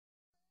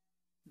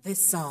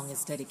This song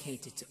is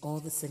dedicated to all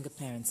the single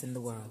parents in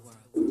the world.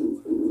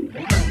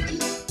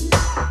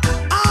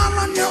 All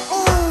on your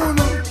own.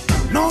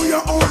 Now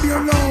you're on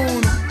your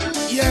own.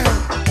 Yeah.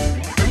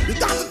 You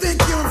got to take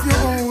care of your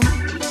own.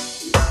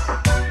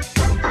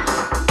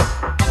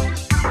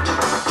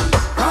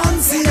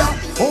 Consider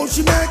how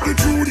she make it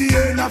through the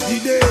end of the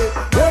day.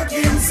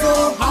 Working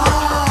so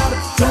hard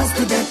just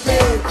to get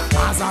paid.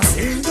 As a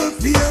single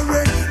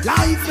parent,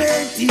 life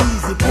ain't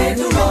easy. Play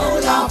the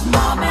role of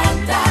mom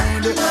and dad.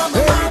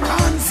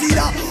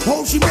 Consider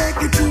how she make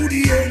it through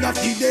the end of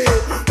the day.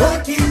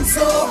 Working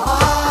so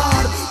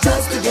hard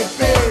just to get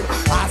paid.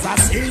 As a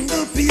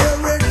single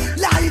parent,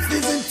 life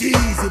isn't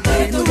easy.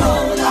 Play the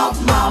role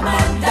of mom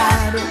and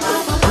dad.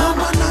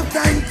 Mama,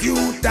 thank you,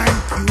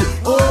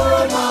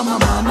 oh mama,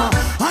 mama.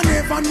 I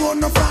never know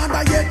no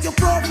father yet you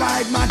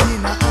provide my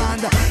dinner,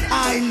 and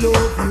I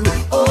love you,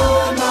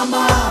 oh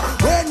mama.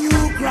 When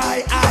you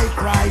cry, I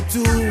cry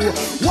too.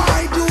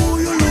 Why do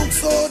you look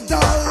so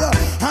dull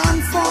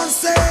and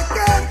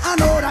forsaken? I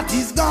know that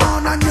he's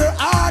gone and your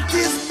heart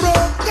is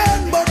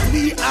broken, but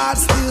we are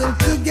still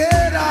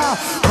together.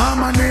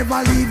 Mama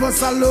never leave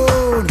us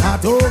alone. I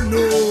don't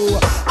know.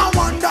 I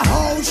wonder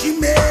how she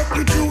make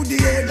it through the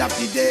end of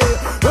the day.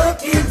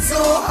 Working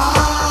so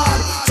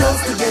hard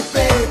just to get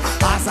paid.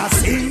 As a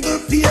single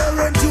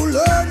parent, you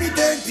learn it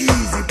ain't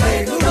easy.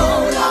 Play the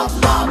role of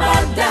mom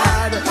and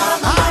dad.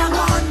 I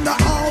wonder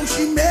how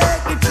she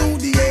make it through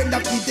the end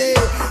of the day.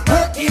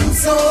 Working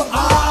so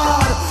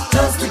hard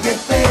just to get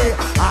paid.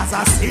 As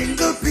a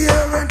single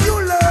parent, you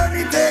learn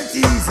it ain't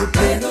easy.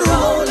 Play the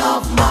role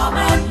of mom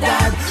and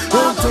dad.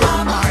 Go to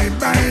my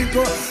bank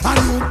and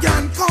you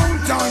can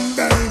count on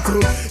bank.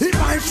 If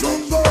I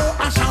should go,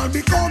 I shall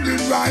be coming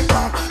right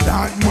back.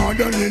 That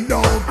motherly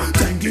love,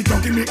 gently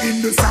tucking me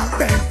in the soft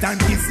bed and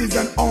kisses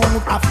and all.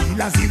 I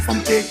feel as if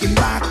I'm taking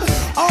back.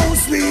 Oh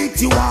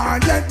sweet you are,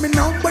 let me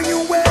know when you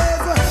wave.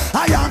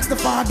 I ask the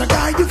Father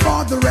guide you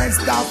for the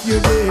rest of your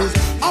days.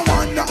 I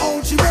wonder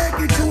how she make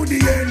it through the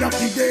end of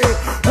the day.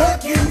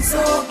 Working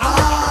so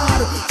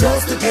hard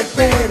just to get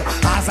paid.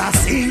 As a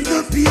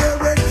single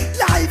parent,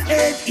 life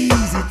ain't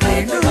easy.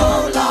 Play the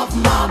role of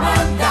mom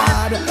and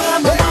dad.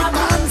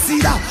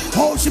 Consider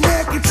how she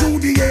make it through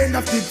the end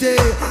of the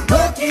day.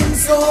 Working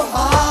so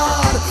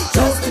hard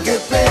just to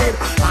get paid.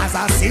 As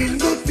a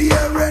single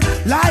parent,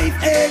 life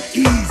ain't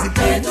easy.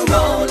 Play the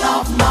role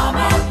of mom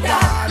and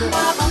dad.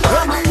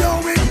 When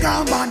you in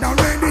combat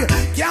already,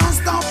 can't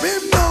stop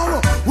him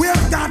now.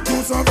 We've got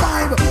to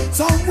survive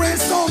some way,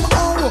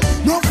 somehow.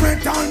 No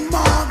fret and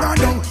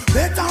martyrdom.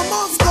 Better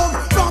must come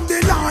from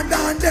the Lord,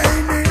 and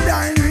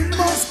dining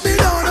must be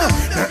done.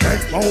 The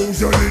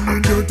explosion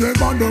in the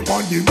table and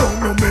upon the ground.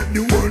 No make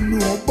the world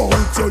know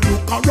about you. You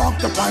can rock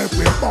the pipe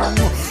with bong.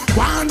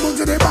 One move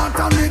to the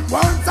bottom, it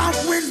words of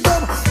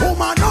wisdom.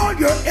 Woman, hold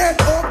your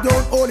head up,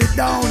 don't hold it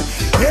down.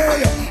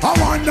 Hey, I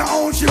wonder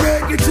how she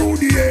make it through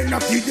the end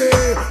of the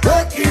day.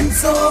 Working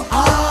so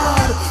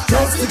hard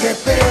just to get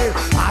paid.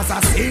 As a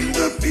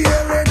single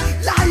parent,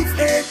 life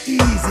ain't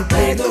easy.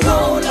 Play the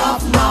role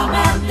of mom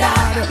and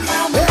dad.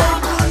 Hey,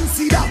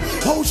 consider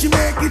how she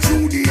make it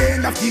through the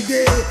end of the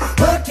day.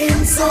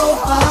 Working so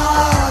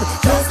hard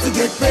just to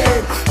get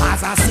paid.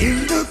 As a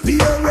single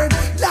parent,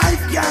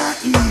 life can't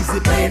easy.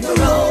 Play the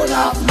role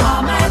of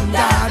mom and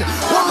dad.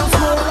 Once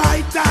more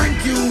I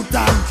thank you,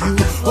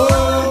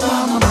 oh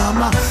mama,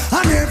 mama.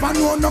 I never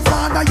know no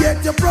father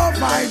yet you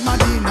provide my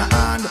dinner,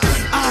 and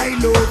I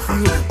love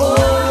you,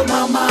 oh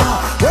mama.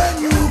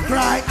 When you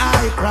cry,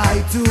 I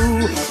cry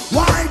too.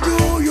 Why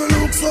do you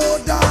look so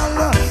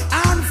dull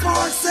and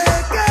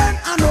forsaken?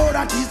 I know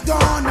that he's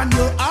gone and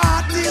your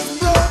heart is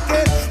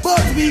broken,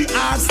 but we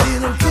are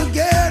still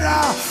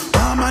together.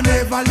 Mama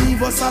never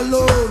leave us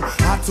alone.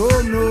 I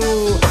don't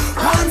know.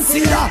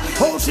 Consider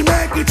how she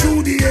make it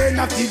through the end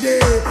of the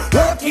day.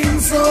 Working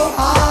so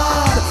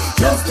hard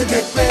just to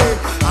get paid.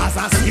 As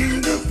a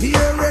single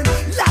parent,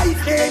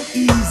 life ain't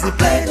easy.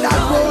 Play that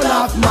role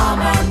of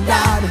mom and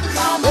dad.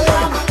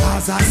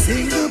 As a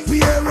single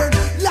parent,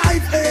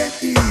 life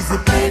ain't easy.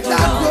 Play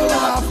that role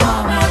of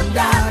mom and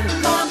dad.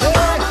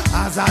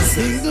 As a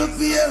single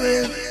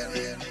parent.